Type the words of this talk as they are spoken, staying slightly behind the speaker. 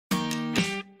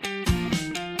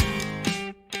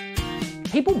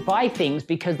People buy things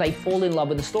because they fall in love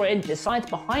with the story. And the science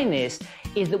behind this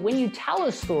is that when you tell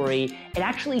a story, it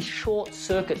actually short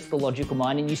circuits the logical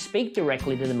mind and you speak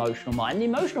directly to the emotional mind. And the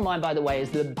emotional mind, by the way,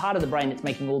 is the part of the brain that's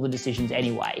making all the decisions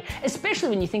anyway, especially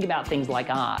when you think about things like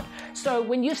art. So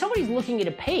when somebody's looking at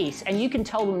a piece and you can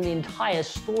tell them the entire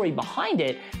story behind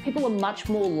it, people are much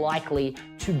more likely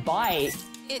to buy it.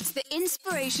 It's the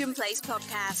Inspiration Place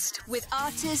podcast with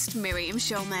artist Miriam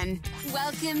Schulm.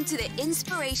 Welcome to the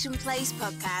Inspiration Place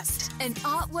podcast, an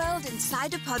art world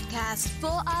insider podcast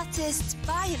for artists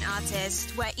by an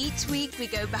artist, where each week we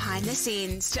go behind the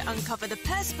scenes to uncover the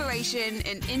perspiration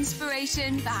and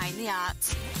inspiration behind the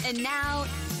art. And now,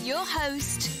 your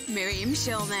host, Miriam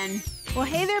Schulm. Well,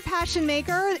 hey there, passion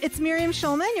maker. It's Miriam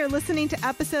Schulm. You're listening to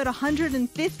episode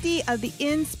 150 of the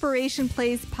Inspiration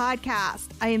Place podcast.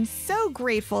 I am so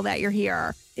grateful that you're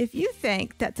here. If you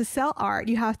think that to sell art,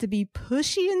 you have to be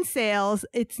pushy in sales,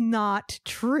 it's not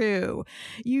true.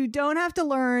 You don't have to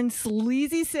learn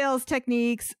sleazy sales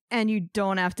techniques, and you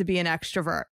don't have to be an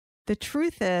extrovert. The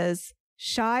truth is,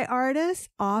 shy artists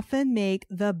often make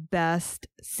the best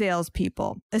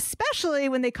salespeople, especially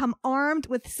when they come armed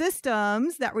with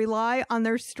systems that rely on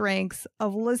their strengths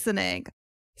of listening.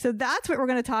 So that's what we're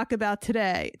going to talk about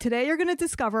today. Today, you're going to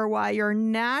discover why your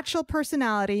natural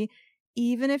personality,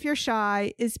 even if you're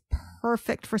shy, is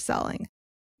perfect for selling.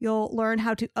 You'll learn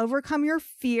how to overcome your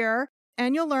fear,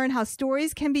 and you'll learn how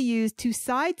stories can be used to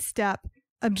sidestep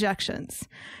objections.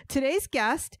 Today's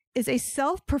guest is a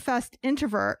self-professed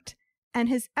introvert, and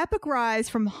his epic rise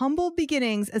from humble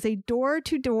beginnings as a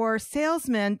door-to-door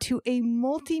salesman to a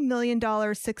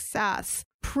multi-million-dollar success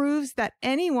proves that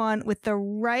anyone with the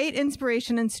right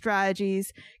inspiration and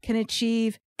strategies can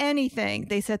achieve anything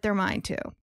they set their mind to.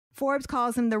 Forbes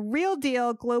calls him the real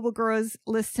deal. Global Gurus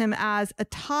lists him as a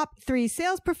top 3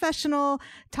 sales professional.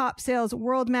 Top Sales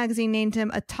World magazine named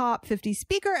him a top 50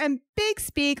 speaker, and Big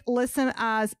Speak lists him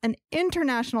as an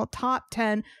international top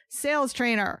 10 sales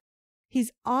trainer.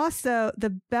 He's also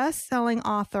the best-selling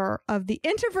author of the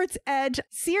Introverts Edge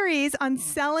series on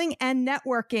selling and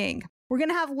networking. We're going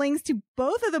to have links to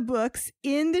both of the books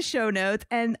in the show notes,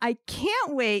 and I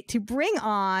can't wait to bring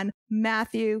on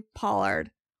Matthew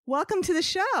Pollard. Welcome to the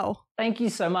show. Thank you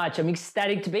so much. I'm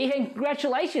ecstatic to be here.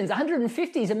 Congratulations.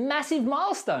 150 is a massive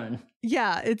milestone.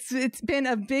 Yeah, it's been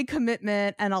a big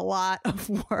commitment and a lot of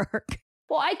work.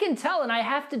 Well, I can tell, and I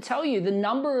have to tell you, the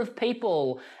number of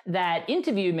people that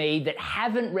interview me that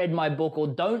haven't read my book or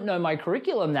don't know my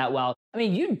curriculum that well. I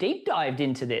mean, you deep dived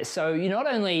into this. So you not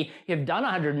only have done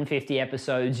 150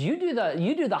 episodes, you do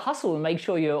the hustle and make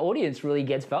sure your audience really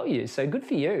gets value. So good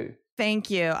for you. Thank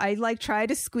you. I try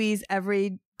to squeeze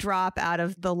every drop out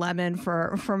of the lemon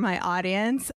for my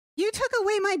audience. You took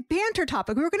away my banter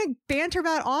topic. We were going to banter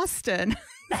about Austin.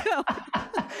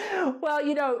 Well,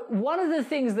 one of the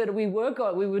things that we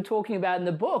were talking about in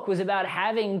the book was about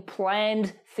having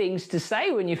planned things to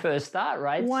say when you first start,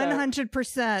 right?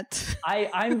 100%. So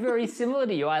I'm very similar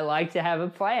to you. I like to have a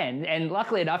plan. And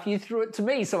luckily enough, you threw it to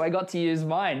me, so I got to use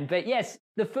mine. But yes,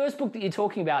 the first book that you're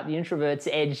talking about, The Introverts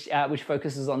Edge, which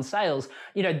focuses on sales,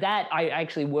 that I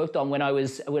actually worked on when I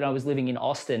was living in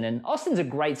Austin. And Austin's a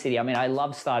great city. I mean, I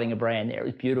love starting a brand there.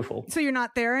 It's beautiful. So you're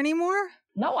not there anymore?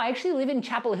 No, I actually live in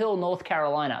Chapel Hill, North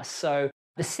Carolina. So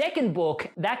the second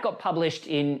book, that got published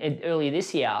in earlier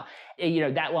this year.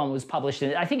 That one was published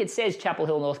in, I think it says Chapel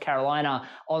Hill, North Carolina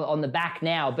on the back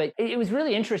now, but it was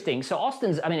really interesting. So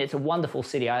Austin's, it's a wonderful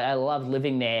city. I love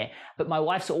living there, but my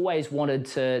wife's always wanted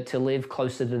to live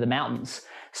closer to the mountains.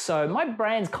 So my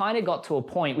brand's kind of got to a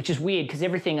point, which is weird because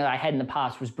everything that I had in the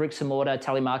past was bricks and mortar,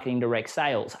 telemarketing, direct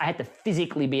sales. I had to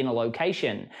physically be in a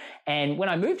location. And when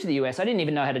I moved to the US, I didn't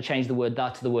even know how to change the word "the"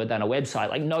 to the word "than" on a website.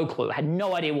 Like no clue. I had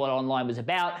no idea what online was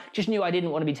about. Just knew I didn't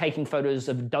want to be taking photos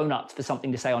of donuts for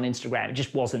something to say on Instagram. It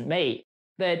just wasn't me.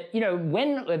 But,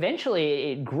 when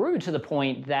eventually it grew to the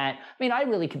point that, I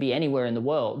really could be anywhere in the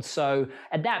world. So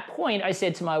at that point, I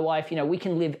said to my wife, we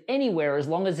can live anywhere as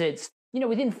long as it's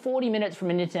within 40 minutes from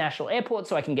an international airport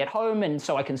so I can get home and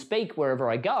so I can speak wherever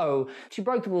I go. She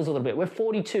broke the rules a little bit. We're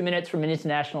 42 minutes from an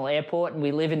international airport and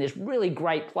we live in this really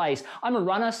great place. I'm a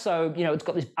runner, so, it's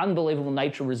got this unbelievable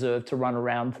nature reserve to run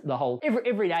around the whole.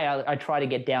 Every day I try to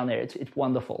get down there. It's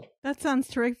wonderful. That sounds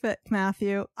terrific,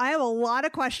 Matthew. I have a lot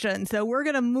of questions, so we're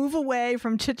going to move away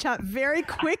from chit-chat very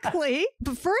quickly.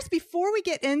 But first, before we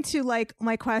get into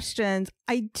my questions,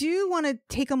 I do want to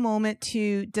take a moment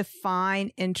to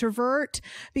define introvert. art?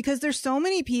 Because there's so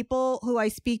many people who I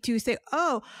speak to say,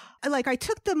 oh, like I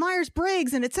took the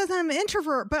Myers-Briggs and it says I'm an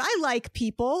introvert, but I like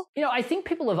people. I think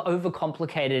people have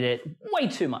overcomplicated it way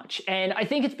too much. And I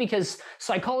think it's because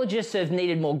psychologists have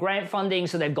needed more grant funding,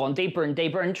 so they've gone deeper and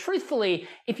deeper. And truthfully,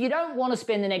 if you don't want to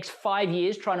spend the next 5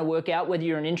 years trying to work out whether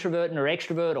you're an introvert or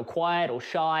extrovert or quiet or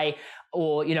shy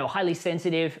or, highly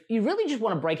sensitive, you really just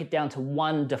want to break it down to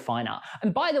one definer.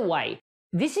 And by the way,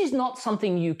 this is not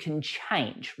something you can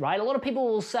change, right? A lot of people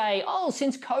will say, oh,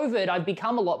 since COVID, I've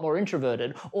become a lot more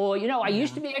introverted. Or, I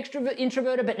used to be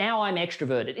introverted, but now I'm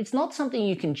extroverted. It's not something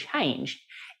you can change.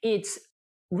 It's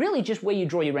really just where you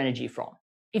draw your energy from.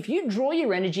 If you draw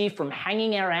your energy from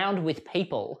hanging around with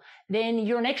people, then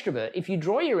you're an extrovert. If you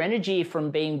draw your energy from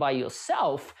being by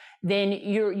yourself, then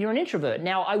you're an introvert.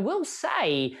 Now, I will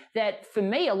say that for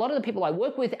me, a lot of the people I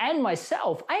work with and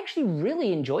myself, I actually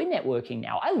really enjoy networking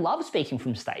now. I love speaking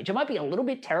from stage. I might be a little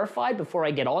bit terrified before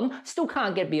I get on, still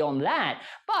can't get beyond that.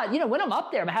 But, when I'm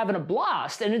up there, I'm having a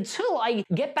blast. And until I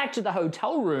get back to the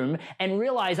hotel room and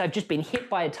realize I've just been hit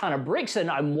by a ton of bricks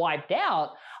and I'm wiped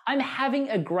out, I'm having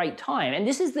a great time. And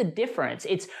this is the difference.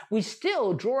 We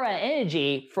still draw our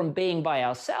energy from being by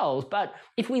ourselves, but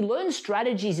if we learn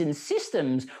strategies and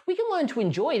systems, we can learn to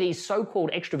enjoy these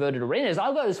so-called extroverted arenas.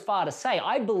 I'll go as far to say,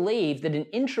 I believe that an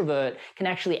introvert can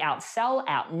actually outsell,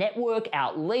 out-network,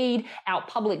 out-lead,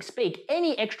 out-public speak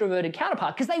any extroverted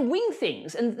counterpart because they wing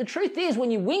things. And the truth is, when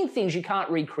you wing things, you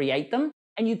can't recreate them.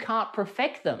 And you can't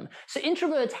perfect them. So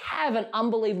introverts have an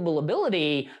unbelievable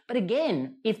ability, but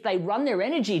again, if they run their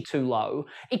energy too low,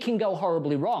 it can go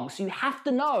horribly wrong. So you have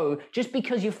to know, just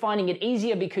because you're finding it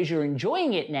easier because you're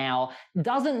enjoying it now,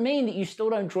 doesn't mean that you still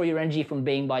don't draw your energy from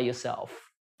being by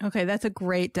yourself. Okay, that's a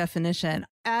great definition.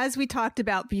 As we talked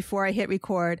about before I hit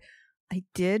record, I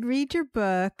did read your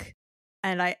book.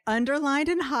 And I underlined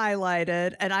and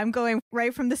highlighted, and I'm going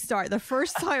right from the start. The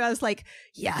first time I was like,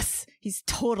 yes, he's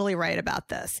totally right about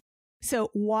this. So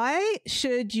why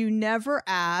should you never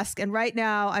ask? And right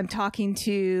now I'm talking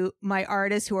to my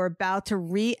artists who are about to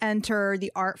re-enter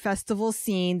the art festival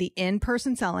scene, the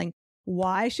in-person selling.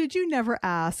 Why should you never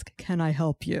ask, can I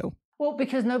help you? Well,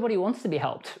 because nobody wants to be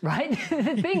helped, right?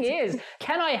 The thing is,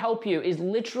 can I help you is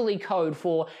literally code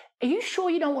for, are you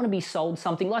sure you don't want to be sold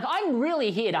something? Like, I'm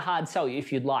really here to hard sell you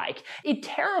if you'd like. It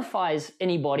terrifies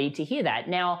anybody to hear that.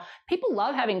 Now, people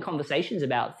love having conversations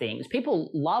about things. People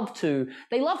love to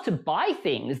buy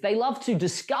things. They love to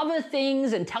discover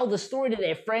things and tell the story to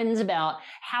their friends about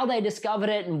how they discovered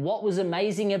it and what was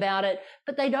amazing about it.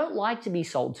 But they don't like to be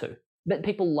sold to. But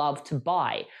people love to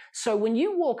buy. So when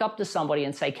you walk up to somebody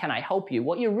and say, can I help you?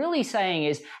 What you're really saying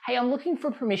is, hey, I'm looking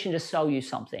for permission to sell you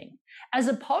something. As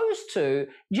opposed to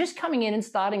just coming in and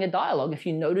starting a dialogue. If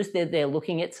you notice that they're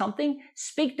looking at something,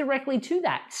 speak directly to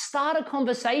that. Start a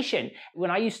conversation.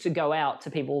 When I used to go out to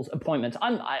people's appointments,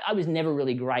 I was never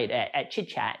really great at chit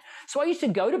chat. So I used to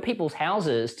go to people's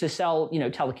houses to sell,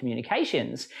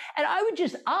 telecommunications. And I would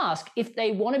just ask if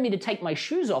they wanted me to take my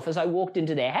shoes off as I walked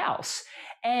into their house.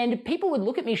 And people would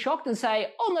look at me shocked and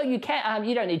say, oh, no, you can't,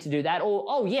 you don't need to do that. Or,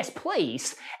 oh, yes,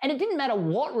 please. And it didn't matter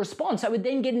what response. I would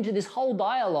then get into this whole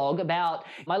dialogue about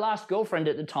my last girlfriend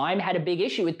at the time had a big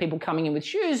issue with people coming in with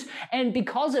shoes. And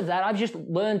because of that, I've just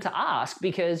learned to ask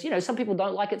because, some people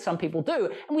don't like it, some people do.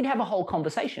 And we'd have a whole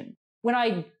conversation. When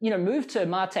I, moved to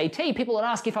Mate Tea, people would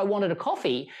ask if I wanted a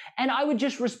coffee, and I would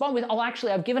just respond with, oh,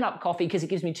 actually, I've given up coffee because it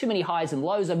gives me too many highs and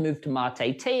lows. I've moved to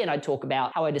Mate Tea, and I'd talk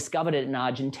about how I discovered it in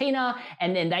Argentina,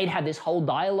 and then they'd have this whole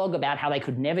dialogue about how they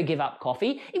could never give up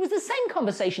coffee. It was the same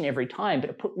conversation every time,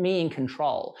 but it put me in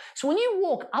control. So when you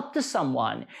walk up to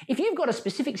someone, if you've got a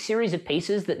specific series of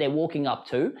pieces that they're walking up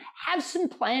to, have some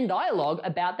planned dialogue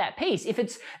about that piece. If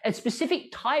it's a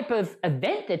specific type of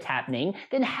event that's happening,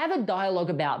 then have a dialogue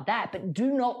about that. But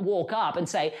do not walk up and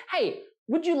say, hey,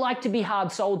 would you like to be hard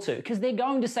sold to? Because they're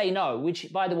going to say no, which,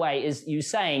 by the way, is you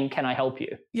saying, can I help you?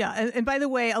 Yeah. And by the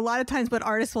way, a lot of times what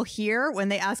artists will hear when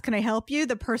they ask, can I help you?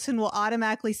 The person will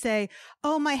automatically say,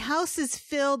 oh, my house is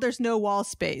filled. There's no wall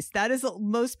space. That is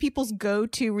most people's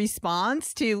go-to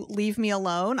response to leave me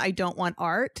alone. I don't want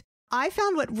art. I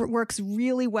found what works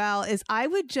really well is I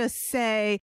would just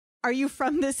say, are you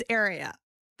from this area?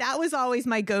 That was always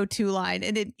my go-to line.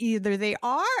 And either they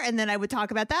are, and then I would talk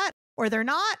about that, or they're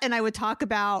not. And I would talk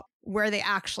about where they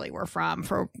actually were from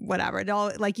for whatever. It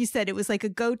all, like you said, it was like a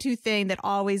go-to thing that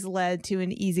always led to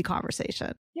an easy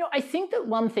conversation. I think that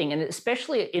one thing, and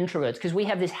especially introverts, because we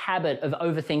have this habit of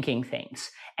overthinking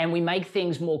things and we make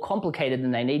things more complicated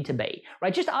than they need to be,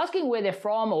 right? Just asking where they're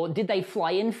from, or did they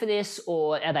fly in for this,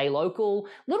 or are they local?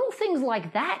 Little things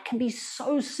like that can be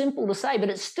so simple to say, but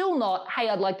it's still not, hey,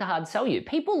 I'd like to hard sell you.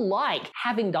 People like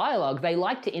having dialogue. They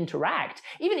like to interact.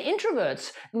 Even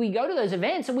introverts, we go to those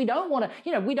events and we don't want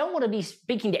to be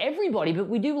speaking to everybody, but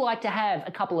we do like to have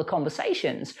a couple of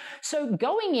conversations. So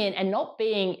going in and not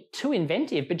being too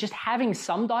inventive, but just having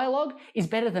some dialogue is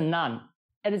better than none.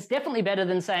 And it's definitely better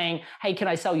than saying, hey, can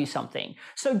I sell you something?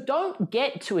 So don't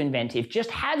get too inventive. Just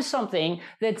have something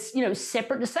that's,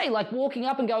 separate to say, like walking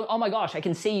up and going, oh my gosh, I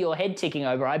can see your head ticking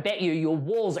over. I bet your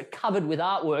walls are covered with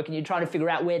artwork and you're trying to figure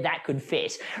out where that could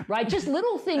fit, right? Just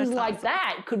little things like awesome.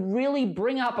 That could really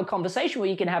bring up a conversation where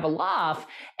you can have a laugh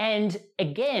and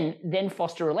again, then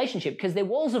foster a relationship, because their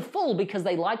walls are full because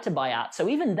they like to buy art. So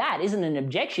even that isn't an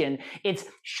objection. It's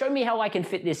show me how I can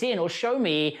fit this in, or show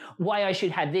me why I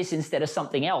should have this instead of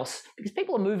something else, because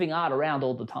people are moving art around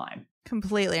all the time.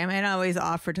 Completely. I mean, I always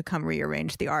offer to come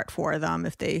rearrange the art for them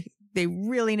if they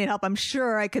really need help. I'm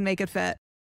sure I can make it fit.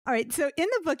 All right. So in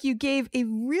the book, you gave a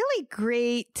really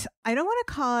great, I don't want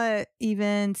to call it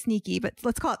even sneaky, but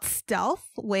let's call it stealth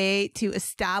way to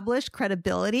establish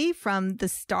credibility from the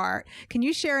start. Can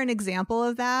you share an example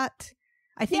of that?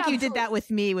 I think you did that with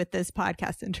me with this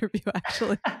podcast interview,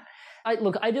 actually. I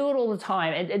do it all the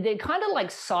time, and they're kind of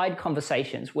like side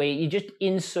conversations where you just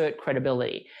insert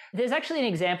credibility. There's actually an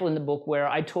example in the book where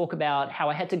I talk about how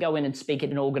I had to go in and speak at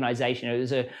an organization. It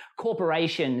was a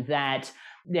corporation that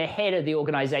the head of the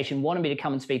organization wanted me to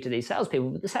come and speak to these salespeople,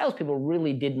 but the salespeople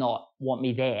really did not want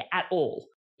me there at all.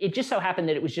 It just so happened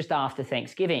that it was just after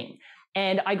Thanksgiving.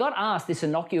 And I got asked this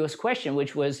innocuous question,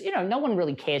 which was, no one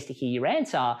really cares to hear your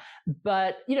answer,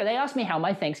 but, they asked me how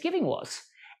my Thanksgiving was.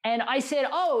 And I said,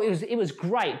 it was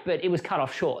great, but it was cut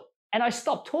off short. And I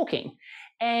stopped talking.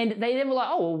 And they then were like,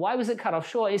 well, why was it cut off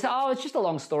short? He said, it's just a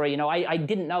long story. I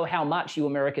didn't know how much you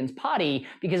Americans party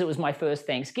because it was my first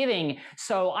Thanksgiving.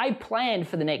 So I planned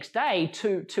for the next day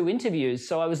two interviews.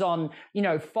 So I was on,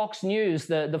 Fox News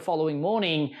the following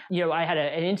morning. I had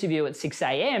an interview at 6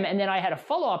 a.m. and then I had a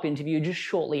follow-up interview just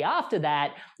shortly after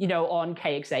that, on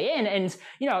KXAN.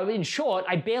 And, in short,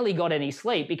 I barely got any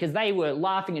sleep because they were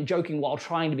laughing and joking while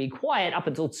trying to be quiet up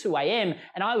until 2 a.m.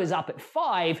 And I was up at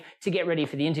 5 to get ready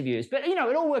for the interviews. But,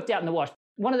 it all worked out in the wash.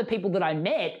 One of the people that I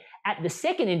met at the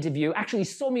second interview actually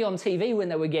saw me on TV when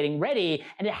they were getting ready,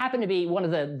 and it happened to be one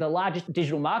of the largest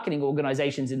digital marketing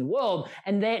organizations in the world,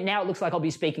 and now it looks like I'll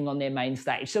be speaking on their main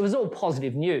stage. So it was all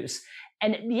positive news.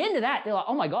 And at the end of that, they're like,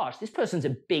 oh my gosh, this person's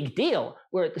a big deal.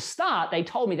 Where at the start, they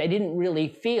told me they didn't really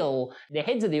feel, the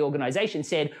heads of the organization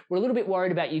said, we're a little bit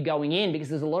worried about you going in because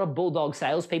there's a lot of bulldog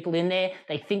salespeople in there.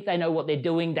 They think they know what they're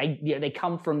doing. They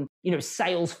come from,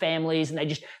 sales families,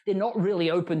 and they're not really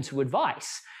open to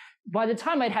advice. By the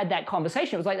time I'd had that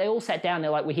conversation, it was like they all sat down, they're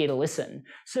like, we're here to listen.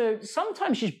 So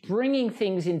sometimes just bringing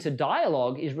things into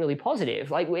dialogue is really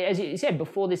positive. Like, as you said,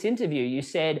 before this interview, you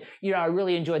said, I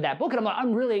really enjoyed that book. And I'm like,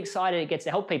 I'm really excited it gets to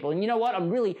help people. And you know what?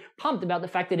 I'm really pumped about the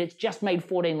fact that it's just made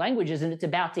 14 languages and it's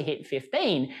about to hit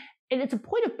 15. And it's a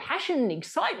point of passion and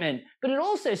excitement, but it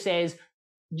also says,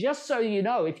 just so you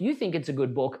know, if you think it's a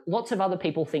good book, lots of other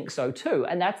people think so too.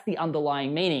 And that's the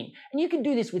underlying meaning. And you can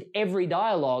do this with every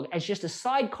dialogue as just a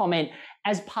side comment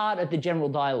as part of the general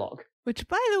dialogue. Which,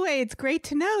 by the way, it's great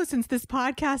to know since this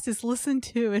podcast is listened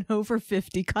to in over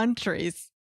 50 countries.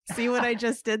 See what I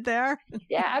just did there?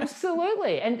 Yeah,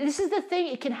 absolutely. And this is the thing.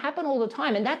 It can happen all the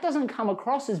time. And that doesn't come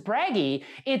across as braggy.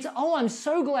 It's, I'm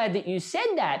so glad that you said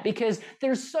that, because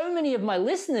there's so many of my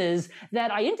listeners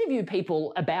that I interview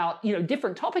people about,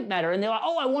 different topic matter. And they're like,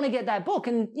 I want to get that book.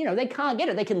 And, they can't get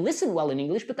it. They can listen well in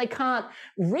English, but they can't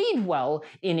read well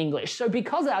in English. So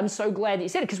because of that, I'm so glad that you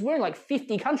said it, because we're in like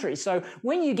 50 countries. So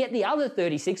when you get the other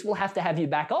 36, we'll have to have you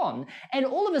back on. And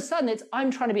all of a sudden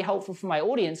I'm trying to be helpful for my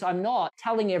audience. I'm not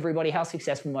telling everybody how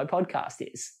successful my podcast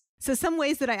is. So some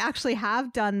ways that I actually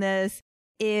have done this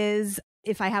is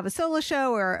if I have a solo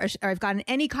show or I've gotten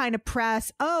any kind of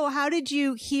press, how did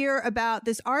you hear about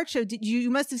this art show? You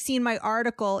must have seen my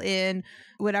article in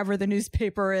whatever the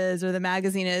newspaper is or the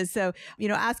magazine is. So,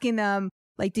 asking them,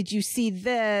 like, did you see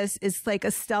this? Is like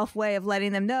a stealth way of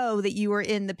letting them know that you were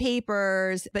in the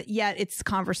papers, but yet it's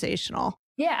conversational.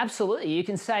 Yeah, absolutely. You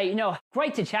can say,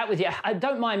 great to chat with you.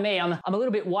 Don't mind me. I'm a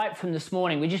little bit wiped from this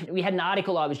morning. We had an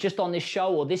article. I was just on this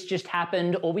show, or this just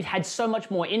happened, or we've had so much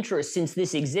more interest since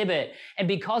this exhibit. And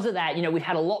because of that, we've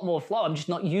had a lot more flow. I'm just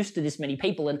not used to this many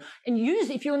people. And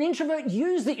if you're an introvert,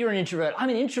 use that you're an introvert. I'm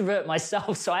an introvert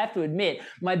myself, so I have to admit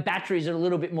my batteries are a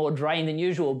little bit more drained than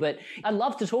usual. But I'd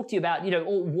love to talk to you about,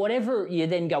 or whatever you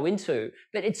then go into.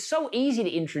 But it's so easy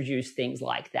to introduce things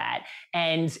like that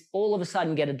and all of a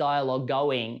sudden get a dialogue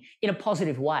going in a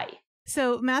positive way.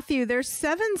 So, Matthew, there's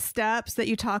 7 steps that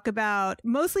you talk about,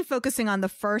 mostly focusing on the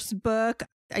first book.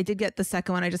 I did get the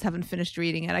second one. I just haven't finished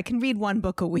reading it. I can read 1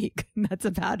 book a week. That's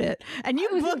about it. And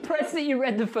I was impressed that you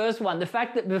read the first one. The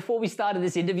fact that before we started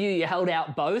this interview, you held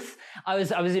out both, I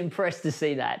was impressed to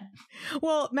see that.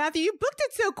 Well, Matthew, you booked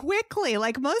it so quickly.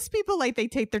 Like most people, they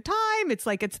take their time. It's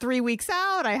 3 weeks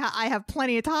out. I have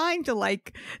plenty of time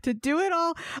to do it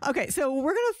all. Okay, so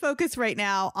we're going to focus right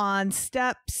now on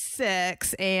step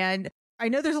 6. And I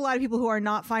know there's a lot of people who are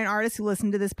not fine artists who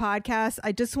listen to this podcast.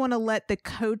 I just want to let the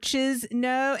coaches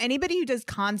know, anybody who does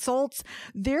consults,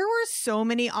 there were so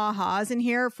many ahas in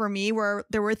here for me where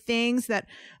there were things that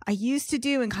I used to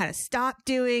do and kind of stopped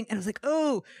doing. And I was like,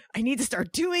 oh, I need to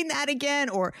start doing that again,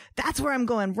 or that's where I'm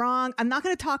going wrong. I'm not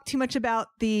going to talk too much about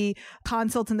the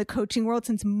consults and the coaching world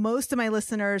since most of my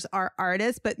listeners are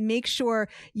artists, but make sure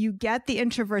you get the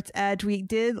Introverts Edge. We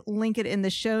did link it in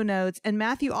the show notes. And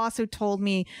Matthew also told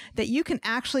me that you can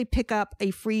actually pick up a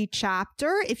free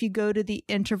chapter. If you go to the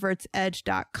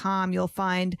introvertsedge.com, you'll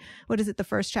find, what is it, the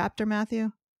first chapter,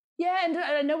 Matthew? Yeah, and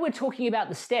I know we're talking about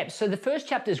the steps. So the first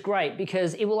chapter is great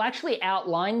because it will actually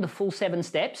outline the full 7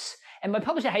 steps. And my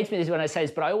publisher hates me this when I say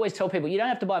this, but I always tell people, you don't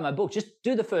have to buy my book, just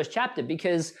do the first chapter,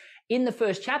 because in the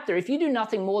first chapter, if you do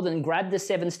nothing more than grab the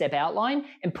 7-step outline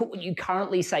and put what you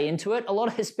currently say into it,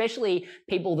 especially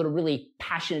people that are really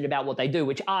passionate about what they do,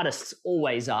 which artists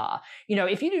always are,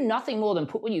 if you do nothing more than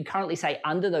put what you currently say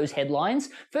under those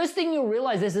headlines, first thing you'll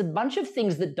realize there's a bunch of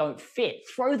things that don't fit.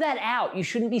 Throw that out. You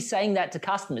shouldn't be saying that to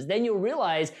customers. Then you'll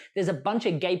realize there's a bunch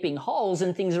of gaping holes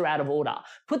and things are out of order.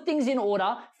 Put things in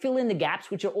order, fill in the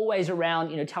gaps, which are always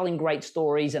around, telling great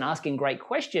stories and asking great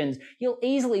questions. You'll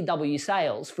easily double your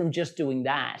sales from just doing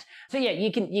that. So yeah,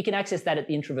 you can access that at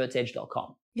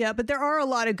theintrovertsedge.com. Yeah, but there are a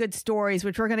lot of good stories,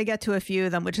 which we're going to get to a few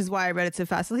of them, which is why I read it so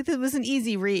fast. I think it was an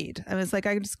easy read. I was I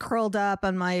just curled up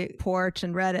on my porch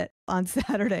and read it on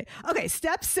Saturday. Okay,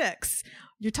 step 6.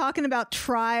 You're talking about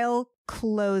trial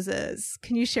closes.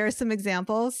 Can you share some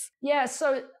examples? Yeah,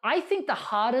 so I think the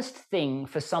hardest thing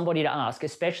for somebody to ask,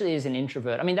 especially as an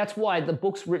introvert, that's why the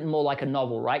book's written more like a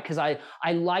novel, right? Because I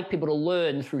like people to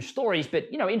learn through stories, but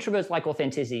introverts like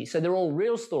authenticity. So they're all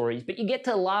real stories, but you get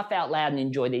to laugh out loud and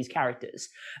enjoy these characters.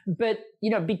 But,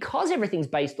 because everything's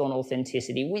based on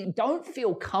authenticity, we don't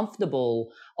feel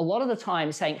comfortable a lot of the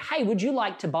time saying, hey, would you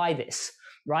like to buy this?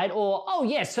 Right? Or, oh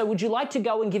yes, so would you like to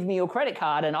go and give me your credit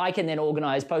card and I can then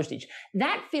organize postage?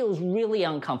 That feels really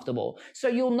uncomfortable. So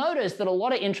you'll notice that a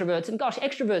lot of introverts, and gosh,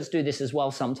 extroverts do this as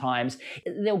well sometimes,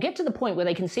 they'll get to the point where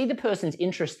they can see the person's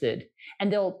interested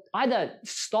and they'll either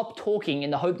stop talking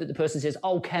in the hope that the person says,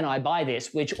 oh, can I buy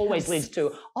this? Which always leads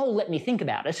to, oh, let me think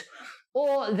about it.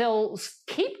 Or they'll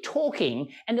keep talking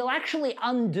and they'll actually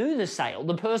undo the sale.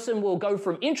 The person will go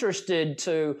from interested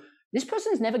to, this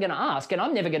person's never going to ask and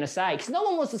I'm never going to say, because no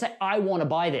one wants to say, I want to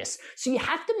buy this. So you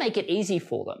have to make it easy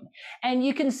for them. And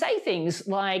you can say things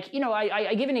like,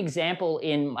 I give an example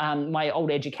in my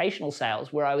old educational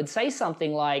sales where I would say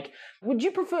something like, would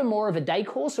you prefer more of a day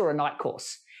course or a night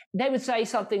course? They would say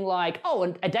something like,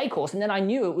 oh, a day course. And then I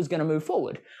knew it was going to move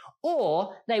forward.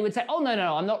 Or they would say, oh, no,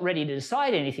 I'm not ready to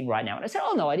decide anything right now. And I said,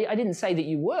 oh, no, I didn't say that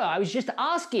you were. I was just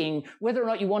asking whether or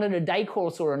not you wanted a day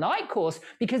course or a night course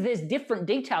because there's different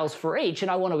details for each and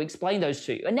I want to explain those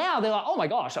to you. And now they're like, oh my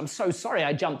gosh, I'm so sorry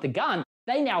I jumped the gun.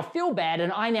 They now feel bad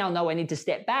and I now know I need to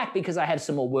step back because I have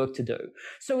some more work to do.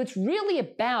 So it's really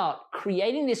about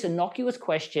creating this innocuous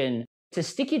question to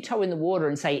stick your toe in the water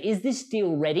and say, is this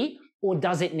deal ready? Or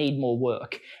does it need more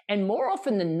work? And more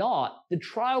often than not, the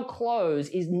trial close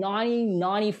is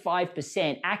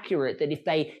 95% accurate that if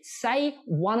they say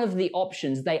one of the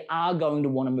options, they are going to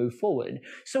want to move forward.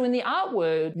 So in the art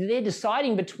world, they're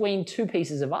deciding between 2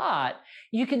 pieces of art.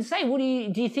 You can say, well,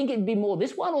 do you think it'd be more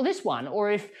this one or this one?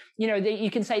 Or if, you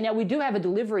can say, now we do have a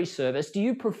delivery service. Do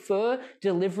you prefer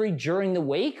delivery during the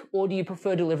week or do you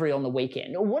prefer delivery on the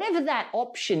weekend? Or whatever that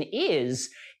option is,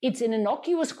 it's an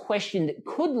innocuous question that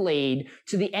could lead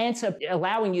to the answer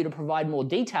allowing you to provide more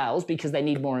details because they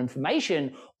need more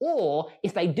information, Or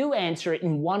if they do answer it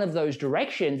in one of those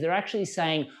directions, they're actually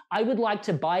saying, I would like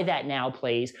to buy that now,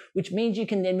 please, which means you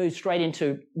can then move straight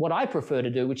into what I prefer to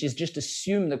do, which is just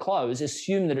assume the close,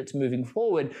 assume that it's moving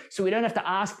forward. So we don't have to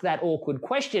ask that awkward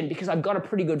question because I've got a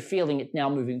pretty good feeling it's now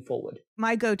moving forward.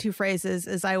 My go-to phrases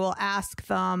is I will ask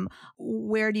them,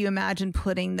 where do you imagine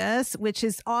putting this? Which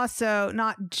is also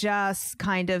not just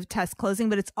kind of test closing,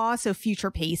 but it's also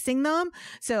future pacing them.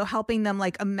 So helping them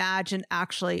like imagine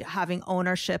actually having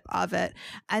ownership of it.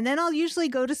 And then I'll usually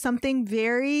go to something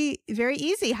very, very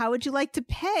easy. How would you like to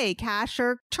pay? Cash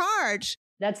or charge?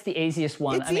 That's the easiest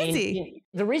one. It's easy.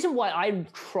 The reason why I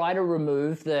try to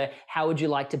remove the how would you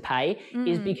like to pay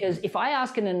is because if I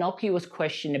ask an innocuous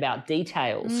question about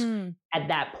details at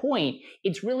that point,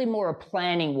 it's really more a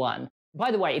planning one. By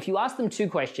the way, if you ask them two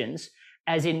questions,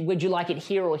 as in, would you like it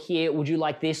here or here? Would you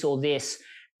like this or this?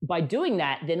 By doing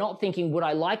that, they're not thinking, would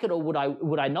I like it or would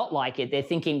I not like it? They're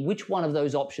thinking, which one of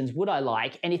those options would I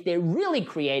like? And if they're really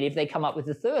creative, they come up with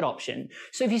the third option.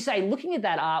 So if you say, looking at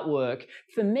that artwork,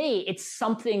 for me, it's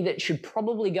something that should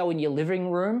probably go in your living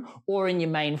room or in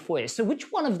your main foyer. So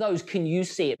which one of those can you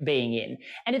see it being in?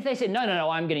 And if they said, no,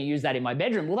 I'm going to use that in my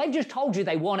bedroom. Well, they've just told you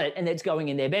they want it and it's going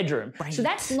in their bedroom. Right. So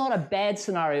that's not a bad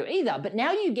scenario either. But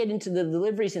now you get into the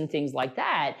deliveries and things like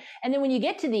that. And then when you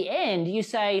get to the end, you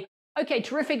say, okay,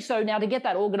 terrific. So now to get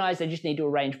that organized, I just need to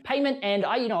arrange payment. And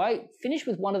I finish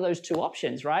with one of those two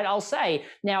options, right? I'll say,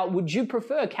 now, would you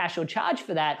prefer cash or charge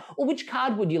for that? Or which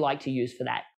card would you like to use for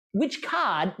that? Which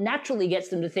card naturally gets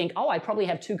them to think, oh, I probably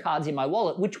have two cards in my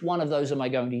wallet. Which one of those am I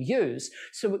going to use?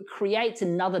 So it creates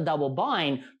another double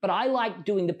bind, but I like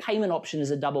doing the payment option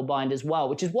as a double bind as well,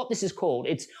 which is what this is called.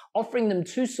 It's offering them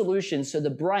two solutions so the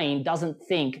brain doesn't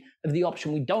think of the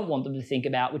option we don't want them to think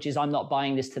about, which is I'm not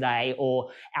buying this today, or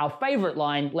our favorite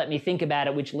line, let me think about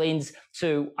it, which leads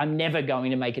to I'm never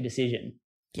going to make a decision.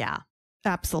 Yeah,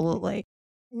 absolutely.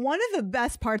 One of the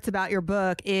best parts about your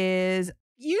book is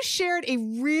you shared a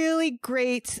really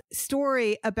great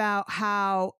story about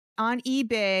how on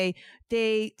eBay,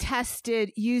 they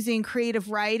tested using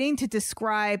creative writing to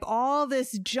describe all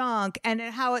this junk and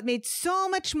how it made so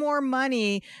much more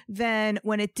money than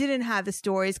when it didn't have the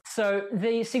stories. So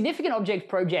the Significant Object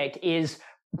Project is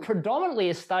predominantly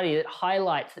a study that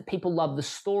highlights that people love the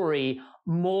story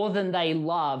more than they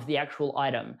love the actual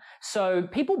item. So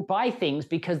people buy things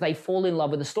because they fall in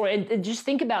love with the story. And just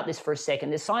think about this for a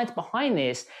second. The science behind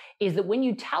this is that when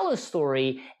you tell a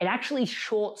story, it actually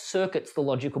short circuits the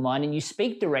logical mind and you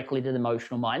speak directly to the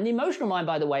emotional mind. And the emotional mind,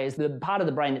 by the way, is the part of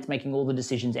the brain that's making all the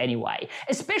decisions anyway,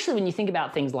 especially when you think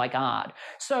about things like art.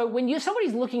 So when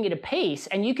somebody's looking at a piece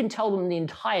and you can tell them the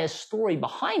entire story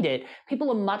behind it,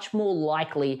 people are much more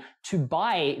likely to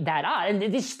buy that art.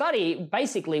 And this study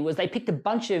basically was they picked a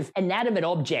bunch of inanimate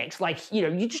objects, like,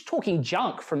 you're just talking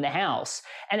junk from the house,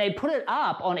 and they put it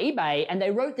up on eBay and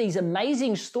they wrote these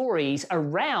amazing stories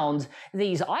around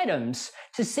these items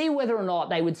to see whether or not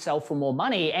they would sell for more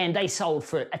money. And they sold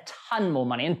for a ton more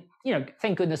money. And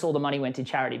thank goodness all the money went to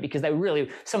charity, because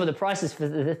some of the prices for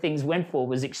the things went for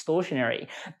was extortionary.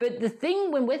 But the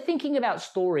thing, when we're thinking about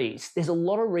stories, there's a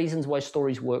lot of reasons why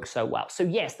stories work so well. So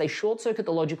yes, they short circuit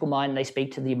the logical mind and they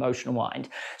speak to the emotional mind.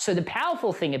 So the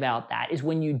powerful thing about that is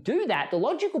when you do that, the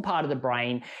logical part of the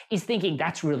brain is thinking,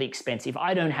 that's really expensive.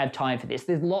 I don't have time for this.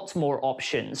 There's lots more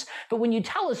options. But when you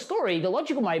tell a story, the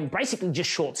logical mind basically just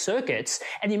short circuits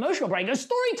and the emotional brain goes,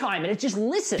 story time, and it just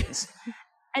listens.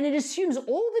 And it assumes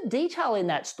all the detail in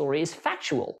that story is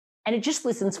factual, and it just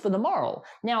listens for the moral.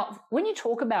 Now, when you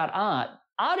talk about art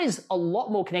is a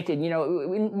lot more connected.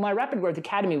 In my Rapid Growth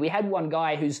Academy, we had one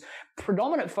guy whose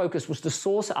predominant focus was to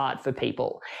source art for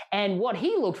people. And what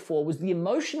he looked for was the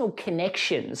emotional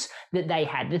connections that they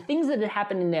had, the things that had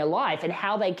happened in their life and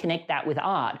how they connect that with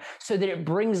art so that it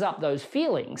brings up those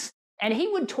feelings. And he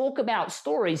would talk about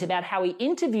stories about how he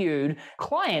interviewed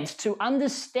clients to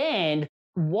understand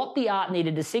what the art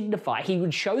needed to signify. He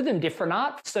would show them different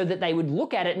art so that they would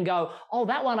look at it and go, oh,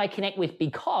 that one I connect with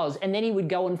because, and then he would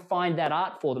go and find that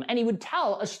art for them. And he would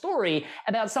tell a story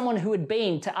about someone who had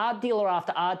been to art dealer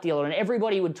after art dealer, and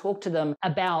everybody would talk to them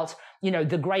about,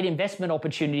 the great investment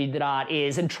opportunity that art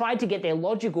is, and tried to get their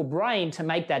logical brain to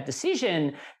make that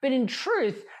decision. But in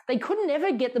truth, they couldn't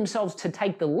ever get themselves to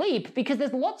take the leap because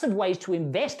there's lots of ways to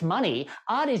invest money.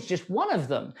 Art is just one of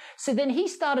them. So then he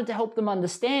started to help them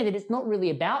understand that it's not really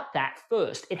about that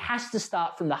first. It has to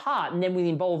start from the heart, and then we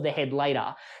involve the head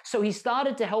later. So he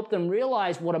started to help them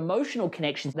realize what emotional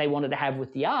connections they wanted to have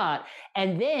with the art.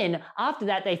 And then after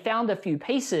that, they found a few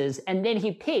pieces, and then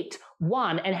he picked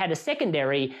won and had a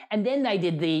secondary, and then they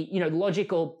did the,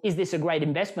 logical, is this a great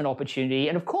investment opportunity?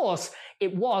 And of course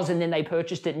it was, and then they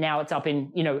purchased it. Now it's up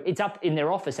in, it's up in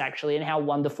their office actually, and how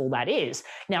wonderful that is.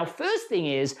 Now, first thing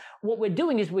is, what we're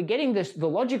doing is we're getting the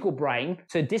logical brain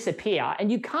to disappear,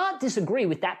 and you can't disagree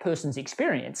with that person's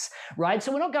experience, right?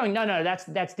 So we're not going, no,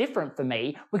 that's different for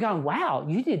me. We're going, wow,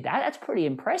 you did that. That's pretty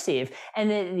impressive.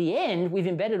 And then at the end, we've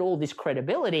embedded all this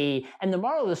credibility. And the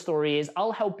moral of the story is,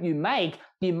 I'll help you make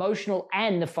the emotional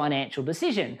and the financial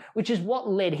decision, which is what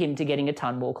led him to getting a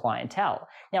ton more clientele.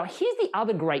 Now, here's the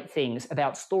other great things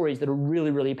about stories that are really,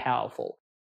 really powerful.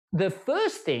 The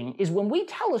first thing is, when we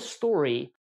tell a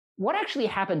story, what actually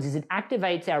happens is it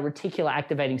activates our reticular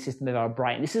activating system of our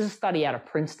brain. This is a study out of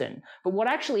Princeton. But what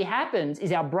actually happens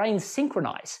is our brains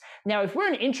synchronize. Now, if we're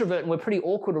an introvert and we're pretty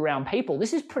awkward around people,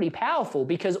 this is pretty powerful,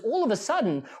 because all of a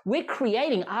sudden we're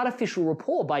creating artificial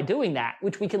rapport by doing that,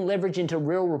 which we can leverage into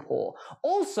real rapport.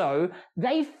 Also,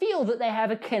 they feel that they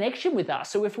have a connection with us.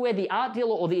 So if we're the art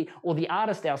dealer or the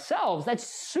artist ourselves, that's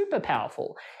super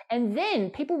powerful. And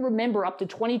then people remember up to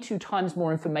 22 times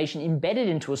more information embedded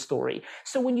into a story.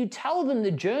 So when you tell them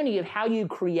the journey of how you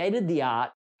created the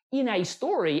art in a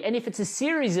story, and if it's a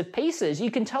series of pieces, you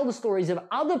can tell the stories of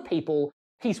other people,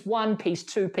 piece 1, piece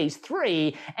 2, piece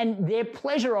 3, and their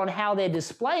pleasure on how they're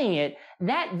displaying it.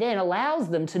 That then allows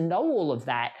them to know all of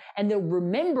that, and they'll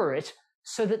remember it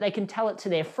so that they can tell it to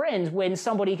their friends when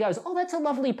somebody goes, oh, that's a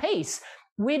lovely piece.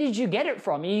 Where did you get it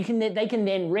from? And they can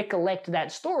then recollect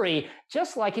that story.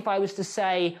 Just like if I was to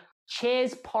say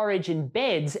chairs, porridge, and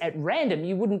beds at random,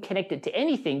 you wouldn't connect it to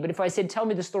anything. But if I said, tell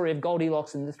me the story of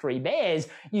Goldilocks and the Three Bears,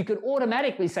 you could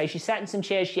automatically say she sat in some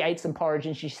chairs, she ate some porridge,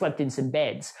 and she slept in some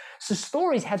beds. So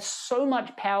stories have so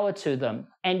much power to them,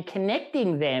 and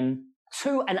connecting them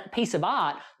to a piece of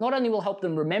art not only will help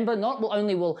them remember, not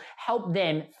only will help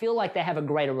them feel like they have a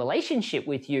greater relationship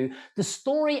with you. The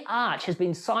story arch has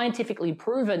been scientifically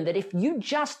proven that if you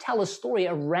just tell a story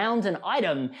around an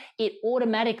item, it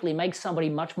automatically makes somebody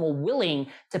much more willing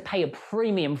to pay a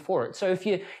premium for it. So if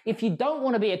you don't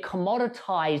want to be a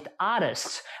commoditized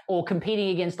artist or competing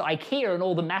against IKEA and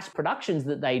all the mass productions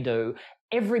that they do,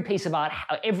 every piece of art,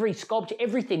 every sculpture,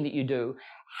 everything that you do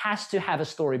has to have a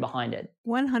story behind it.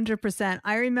 100%.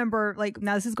 I remember,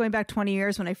 now this is going back 20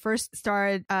 years, when I first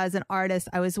started as an artist,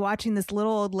 I was watching this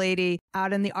little old lady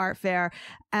out in the art fair,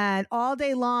 and all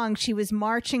day long she was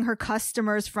marching her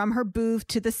customers from her booth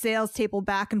to the sales table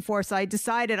back and forth. So I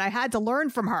decided I had to learn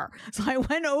from her. So I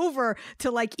went over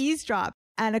to eavesdrop,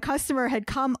 and a customer had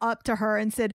come up to her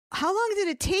and said, how long did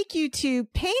it take you to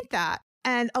paint that?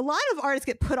 And a lot of artists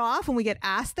get put off when we get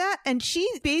asked that. And she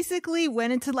basically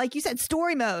went into, like you said,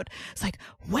 story mode. It's like,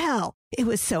 well, it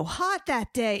was so hot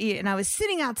that day, and I was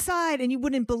sitting outside, and you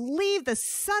wouldn't believe the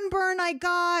sunburn I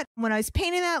got when I was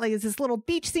painting that. It's this little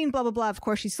beach scene, blah, blah, blah. Of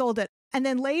course, she sold it. And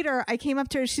then later I came up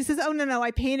to her. She says, oh, no, I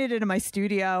painted it in my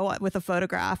studio with a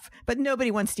photograph. But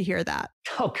nobody wants to hear that.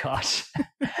 Oh, gosh.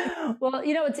 Well,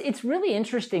 it's really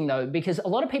interesting, though, because a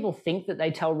lot of people think that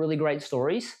they tell really great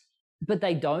stories, but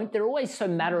they don't. They're always so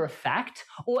matter of fact,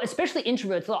 or especially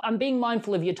introverts. Like, I'm being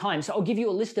mindful of your time, so I'll give you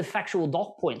a list of factual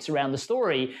doc points around the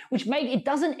story, which it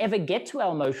doesn't ever get to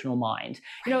our emotional mind.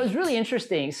 It's really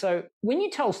interesting. So when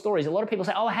you tell stories, a lot of people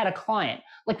say, oh, I had a client.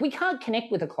 We can't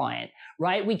connect with a client,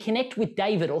 right? We connect with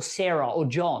David or Sarah or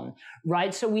John,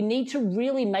 right? So we need to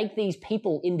really make these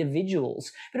people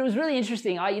individuals. But it was really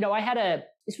interesting.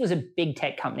 This was a big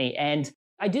tech company, and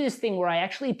I do this thing where I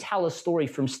actually tell a story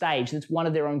from stage that's one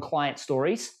of their own client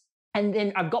stories. And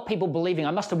then I've got people believing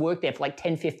I must have worked there for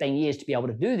 10, 15 years to be able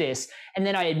to do this. And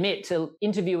then I admit to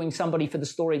interviewing somebody for the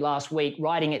story last week,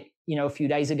 writing it, a few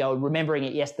days ago, remembering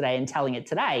it yesterday and telling it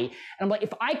today. And I'm like,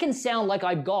 if I can sound like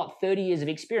I've got 30 years of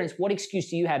experience, what excuse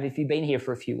do you have if you've been here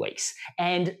for a few weeks?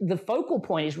 And the focal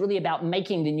point is really about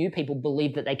making the new people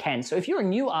believe that they can. So if you're a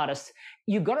new artist,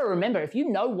 you've got to remember, if you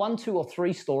know 1, 2, or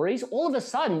 3 stories, all of a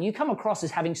sudden you come across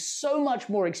as having so much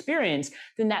more experience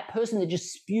than that person that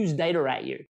just spews data at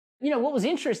you. What was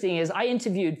interesting is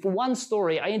for one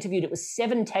story, it with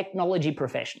 7 technology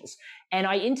professionals, and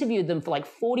I interviewed them for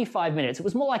 45 minutes. It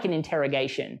was more like an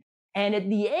interrogation. And at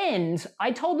the end,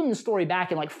 I told them the story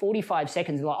back in 45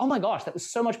 seconds. They're like, oh my gosh, that was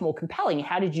so much more compelling.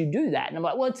 How did you do that? And I'm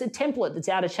like, well, it's a template that's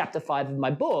out of chapter 5 of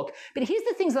my book. But here's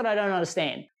the things that I don't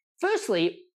understand.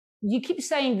 Firstly, you keep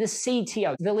saying the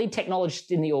CTO, the lead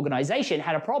technologist in the organization,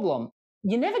 had a problem.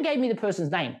 You never gave me the person's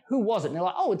name. Who was it? And they're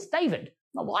like, oh, it's David.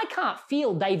 Well, I can't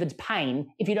feel David's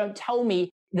pain if you don't tell me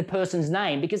the person's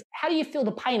name, because how do you feel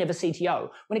the pain of a CTO?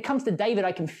 When it comes to David,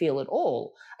 I can feel it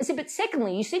all. I said, but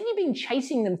secondly, you said you've been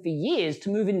chasing them for years to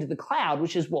move into the cloud,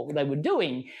 which is what they were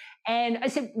doing. And I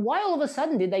said, why all of a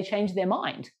sudden did they change their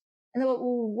mind? And they were like,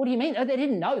 well, what do you mean? Oh, they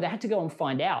didn't know. They had to go and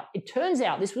find out. It turns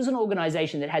out this was an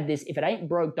organization that had this, if it ain't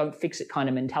broke, don't fix it kind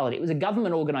of mentality. It was a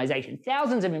government organization,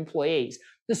 thousands of employees.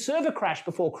 The server crashed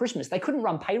before Christmas. They couldn't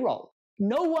run payroll.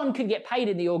 No one could get paid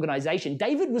in the organization.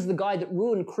 David was the guy that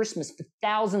ruined Christmas for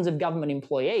thousands of government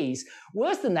employees.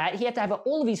 Worse than that, he had to have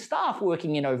all of his staff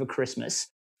working in over Christmas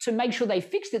to make sure they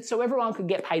fixed it so everyone could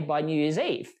get paid by New Year's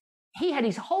Eve. He had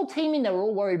his whole team in. They were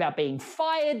all worried about being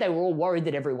fired. They were all worried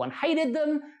that everyone hated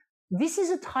them. This is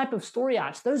a type of story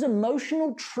arch. Those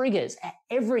emotional triggers are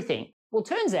everything. Well, it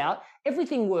turns out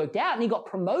everything worked out and he got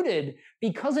promoted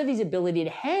because of his ability to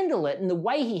handle it and the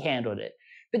way he handled it.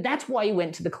 But that's why he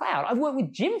went to the cloud. I've worked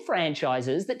with gym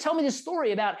franchises that tell me this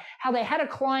story about how they had a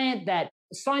client that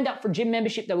signed up for gym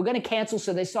membership. They were going to cancel,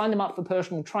 so they signed them up for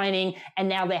personal training, and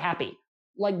now they're happy.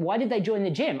 Like, why did they join the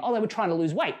gym? Oh, they were trying to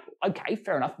lose weight. Okay,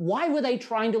 fair enough. Why were they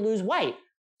trying to lose weight?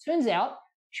 Turns out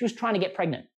she was trying to get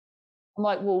pregnant. I'm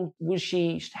like, well, was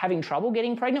she having trouble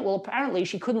getting pregnant? Well, apparently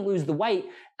she couldn't lose the weight,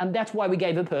 and that's why we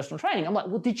gave her personal training. I'm like,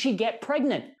 well, did she get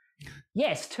pregnant?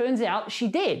 Yes, turns out she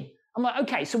did. I'm like,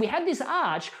 okay, so we had this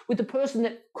arch with the person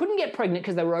that couldn't get pregnant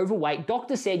because they were overweight.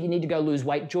 Doctor said you need to go lose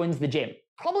weight, joins the gym.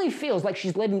 Probably feels like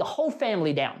she's letting the whole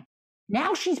family down.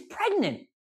 Now she's pregnant.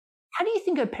 How do you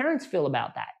think her parents feel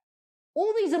about that?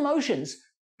 All these emotions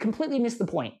completely miss the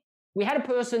point. We had a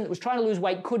person that was trying to lose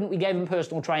weight, couldn't, we gave them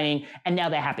personal training, and now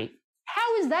they're happy.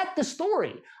 How is that the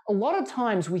story? A lot of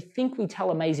times we think we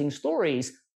tell amazing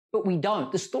stories, but we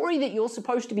don't. The story that you're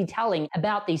supposed to be telling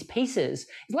about these pieces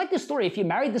is like the story, if you're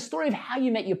married, the story of how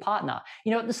you met your partner.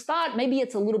 You know, at the start, maybe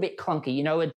it's a little bit clunky. You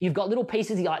know, you've got little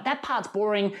pieces, you're like, that part's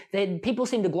boring. Then people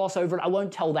seem to gloss over it. I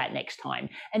won't tell that next time.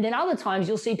 And then other times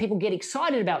you'll see people get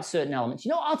excited about certain elements.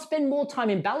 You know, I'll spend more time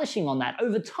embellishing on that.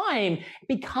 Over time, it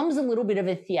becomes a little bit of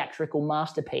a theatrical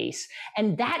masterpiece.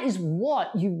 And that is what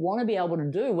you want to be able to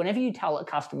do whenever you tell a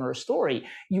customer a story.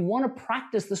 You want to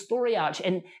practice the story arch.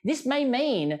 And this may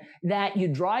mean that you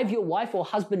drive your wife or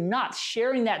husband nuts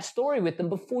sharing that story with them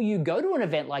before you go to an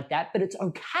event like that, but it's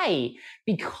okay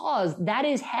because that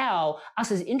is how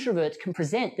us as introverts can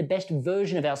present the best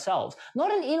version of ourselves.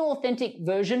 Not an inauthentic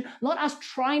version, not us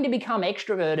trying to become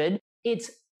extroverted. It's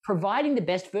providing the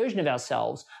best version of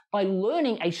ourselves by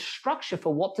learning a structure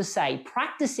for what to say,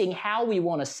 practicing how we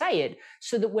want to say it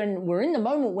so that when we're in the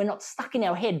moment, we're not stuck in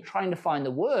our head trying to find the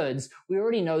words. We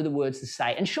already know the words to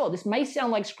say. And sure, this may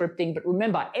sound like scripting, but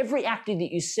remember, every actor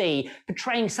that you see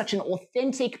portraying such an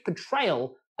authentic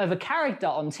portrayal of a character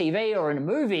on TV or in a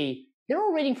movie, they're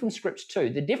all reading from scripts too.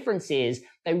 The difference is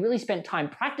they really spent time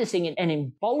practicing it and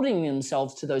emboldening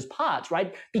themselves to those parts,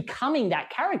 right? Becoming that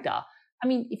character. I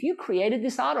mean, if you created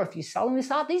this art or if you're selling this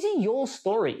art, these are your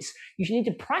stories. You need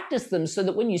to practice them so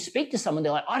that when you speak to someone,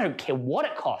 they're like, I don't care what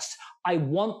it costs. I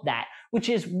want that, which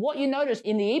is what you noticed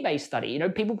in the eBay study. You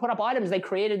know, people put up items, they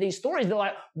created these stories. They're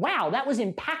like, wow, that was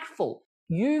impactful.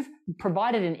 You've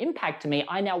provided an impact to me.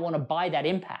 I now want to buy that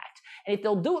impact. And if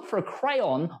they'll do it for a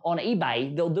crayon on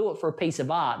eBay, they'll do it for a piece of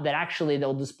art that actually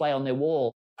they'll display on their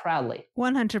wall proudly.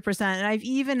 100%. And I've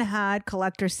even had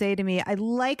collectors say to me, I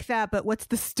like that, but what's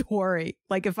the story?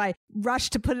 Like if I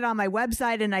rushed to put it on my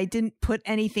website and I didn't put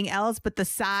anything else but the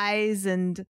size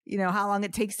and, you know, how long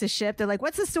it takes to ship, they're like,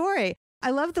 what's the story? I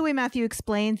love the way Matthew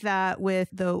explains that with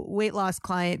the weight loss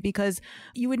client, because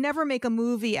you would never make a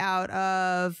movie out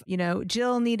of, you know,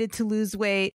 Jill needed to lose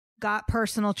weight, got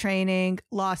personal training,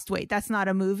 lost weight. That's not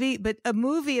a movie, but a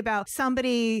movie about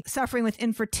somebody suffering with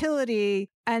infertility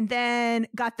and then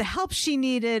got the help she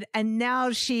needed. And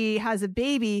now she has a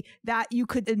baby that you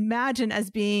could imagine as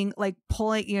being like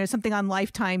pulling, you know, something on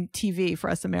Lifetime TV for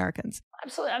us Americans.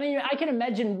 Absolutely. I mean, I can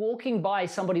imagine walking by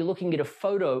somebody looking at a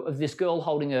photo of this girl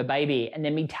holding her baby and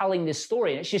then me telling this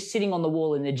story and it's just sitting on the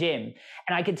wall in the gym.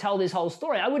 And I could tell this whole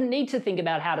story. I wouldn't need to think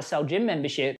about how to sell gym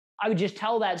membership. I would just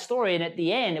tell that story. And at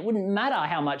the end, it wouldn't matter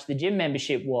how much the gym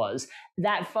membership was.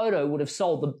 That photo would have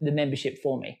sold the membership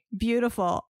for me.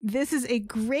 Beautiful. This is a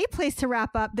great place to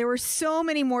wrap up. There were so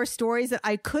many more stories that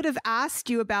I could have asked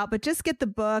you about, but just get the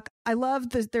book. I love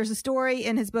there's a story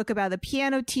in his book about a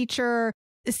piano teacher.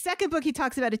 The second book, he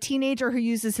talks about a teenager who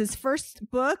uses his first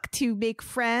book to make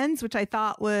friends, which I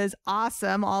thought was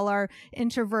awesome. All our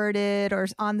introverted or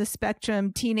on the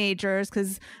spectrum teenagers,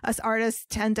 because us artists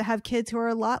tend to have kids who are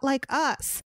a lot like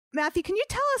us. Matthew, can you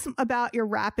tell us about your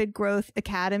Rapid Growth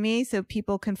Academy so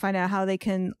people can find out how they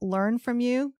can learn from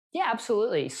you? Yeah,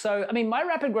 absolutely. So, I mean, my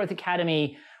Rapid Growth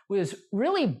Academy was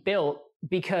really built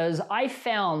because I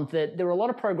found that there were a lot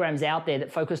of programs out there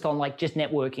that focused on like just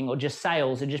networking or just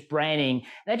sales or just branding.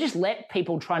 They just let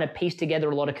people trying to piece together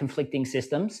a lot of conflicting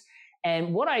systems.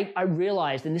 And what I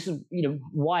realized, and this is,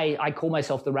 why I call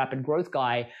myself the rapid growth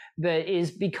guy, but is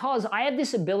because I have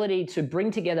this ability to bring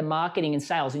together marketing and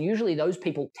sales. And usually those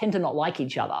people tend to not like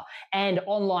each other, and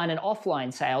online and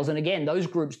offline sales. And again, those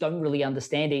groups don't really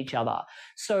understand each other.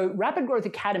 So Rapid Growth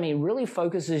Academy really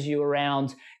focuses you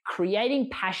around creating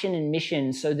passion and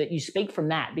mission so that you speak from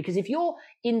that. Because if you're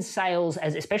in sales,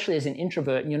 especially as an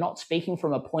introvert, and you're not speaking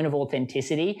from a point of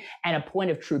authenticity and a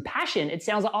point of true passion, it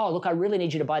sounds like, oh, look, I really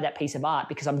need you to buy that piece of art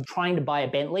because I'm trying to buy a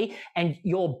Bentley, and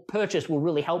your purchase will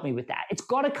really help me with that. It's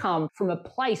got to come from a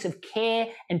place of care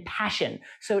and passion.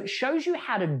 So it shows you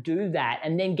how to do that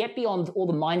and then get beyond all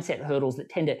the mindset hurdles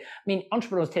that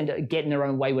entrepreneurs tend to get in their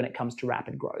own way when it comes to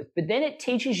rapid growth. But then it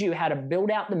teaches you how to build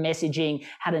out the messaging,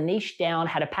 how to niche down,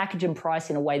 how to package and price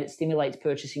in a way that stimulates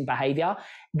purchasing behavior,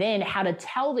 then how to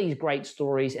tell these great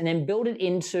stories, and then build it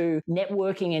into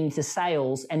networking, into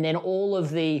sales, and then all of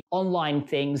the online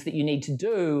things that you need to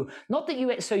do. Not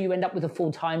that so you end up with a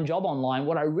full-time job online.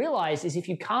 What I realized is if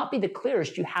you can't be the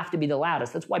clearest, you have to be the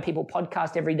loudest. That's why people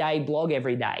podcast every day, blog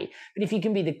every day. But if you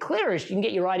can be the clearest, you can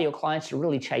get your ideal clients to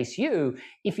really chase you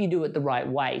if you do it the right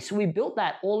way. So we built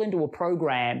that all into a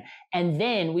program, and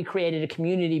then we created a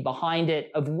community behind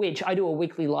it, of which I do a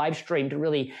weekly live stream to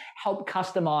really help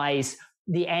customize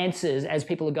the answers as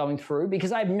people are going through,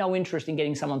 because I have no interest in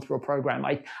getting someone through a program.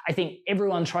 I think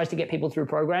everyone tries to get people through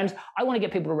programs. I want to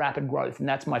get people to rapid growth, and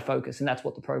that's my focus, and that's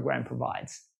what the program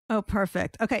provides. Oh,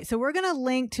 perfect. Okay, so we're going to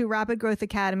link to Rapid Growth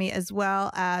Academy as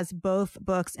well as both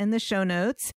books in the show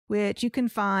notes, which you can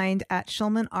find at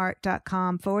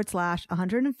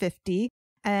schulmanart.com/150.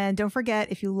 And don't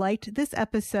forget, if you liked this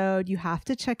episode, you have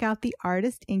to check out the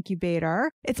Artist Incubator.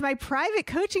 It's my private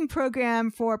coaching program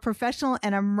for professional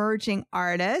and emerging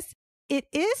artists. It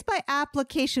is by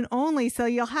application only, so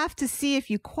you'll have to see if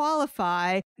you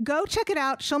qualify. Go check it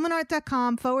out,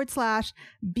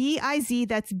 schulmanart.com/biz,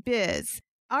 that's biz.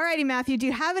 All righty, Matthew, do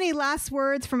you have any last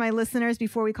words for my listeners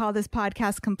before we call this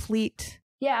podcast complete?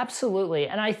 Yeah, absolutely.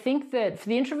 And I think that for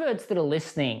the introverts that are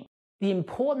listening, the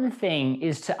important thing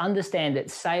is to understand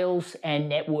that sales and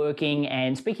networking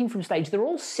and speaking from stage, they're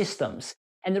all systems.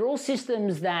 And they're all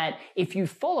systems that if you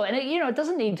follow, and it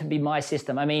doesn't need to be my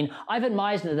system. I mean, Ivan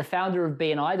Meisner, the founder of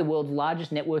BNI, the world's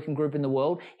largest networking group in the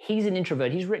world, he's an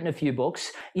introvert. He's written a few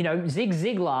books. Zig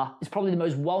Ziglar is probably the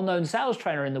most well-known sales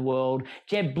trainer in the world.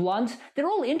 Jeb Blunt, they're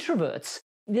all introverts.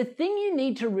 The thing you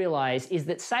need to realize is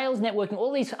that sales, networking,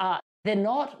 all these are, they're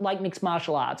not like mixed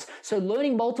martial arts. So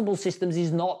learning multiple systems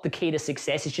is not the key to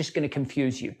success. It's just going to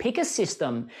confuse you. Pick a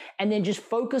system and then just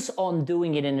focus on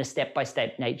doing it in a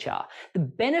step-by-step nature. The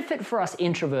benefit for us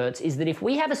introverts is that if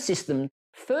we have a system,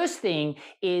 first thing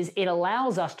is it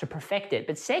allows us to perfect it.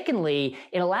 But secondly,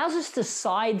 it allows us to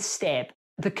sidestep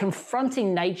the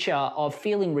confronting nature of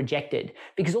feeling rejected,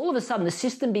 because all of a sudden the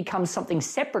system becomes something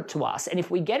separate to us. And if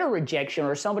we get a rejection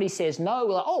or if somebody says no,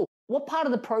 we're like, oh, what part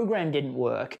of the program didn't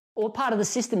work? Or what part of the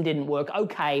system didn't work?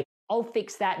 Okay, I'll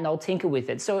fix that and I'll tinker with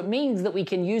it. So it means that we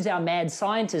can use our mad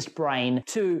scientist brain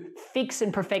to fix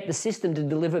and perfect the system to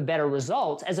deliver better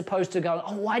results, as opposed to going,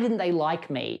 oh, why didn't they like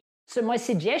me? So my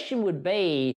suggestion would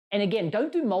be, and again,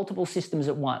 don't do multiple systems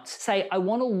at once. Say, I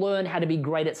want to learn how to be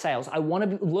great at sales. I want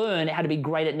to learn how to be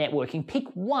great at networking. Pick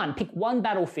one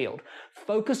battlefield.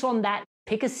 Focus on that.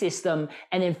 Pick a system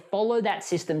and then follow that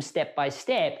system step by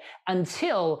step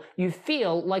until you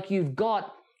feel like you've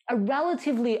got a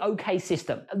relatively okay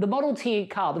system. The Model T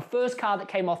car, the first car that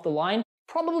came off the line,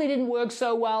 probably didn't work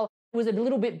so well. It was a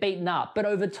little bit beaten up, but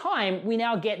over time, we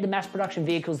now get the mass production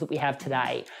vehicles that we have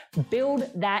today. Build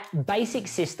that basic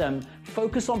system,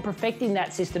 focus on perfecting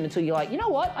that system until you're like, you know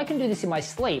what, I can do this in my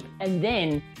sleep. And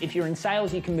then if you're in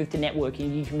sales, you can move to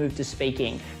networking, you can move to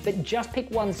speaking, but just pick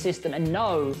one system and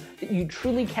know that you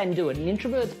truly can do it. An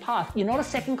introvert's path, you're not a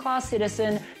second-class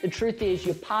citizen. The truth is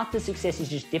your path to success is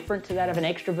just different to that of an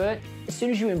extrovert. As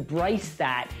soon as you embrace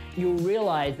that, you'll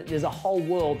realize that there's a whole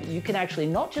world that you can actually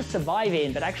not just survive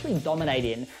in, but actually dominate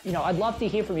in. I'd love to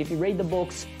hear from you. If you read the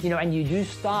books, and you do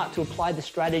start to apply the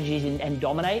strategies and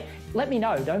dominate, let me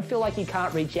know. Don't feel like you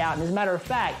can't reach out. And as a matter of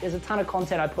fact, there's a ton of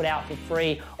content I put out for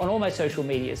free on all my social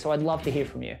media. So I'd love to hear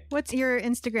from you. What's your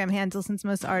Instagram handle, since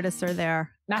most artists are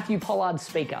there? Matthew Pollard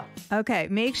Speaker. Okay.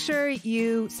 Make sure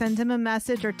you send him a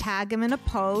message or tag him in a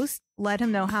post. Let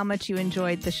him know how much you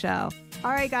enjoyed the show.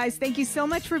 All right, guys. Thank you so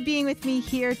much for being with me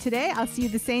here today. I'll see you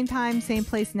the same time, same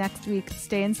place next week.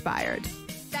 Stay inspired.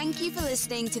 Thank you for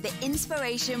listening to the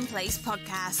Inspiration Place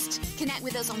podcast. Connect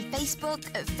with us on Facebook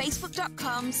at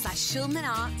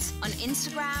facebook.com/SchulmanArt, on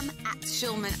Instagram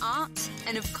 @SchulmanArt,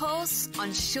 and of course on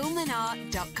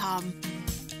schulmanart.com.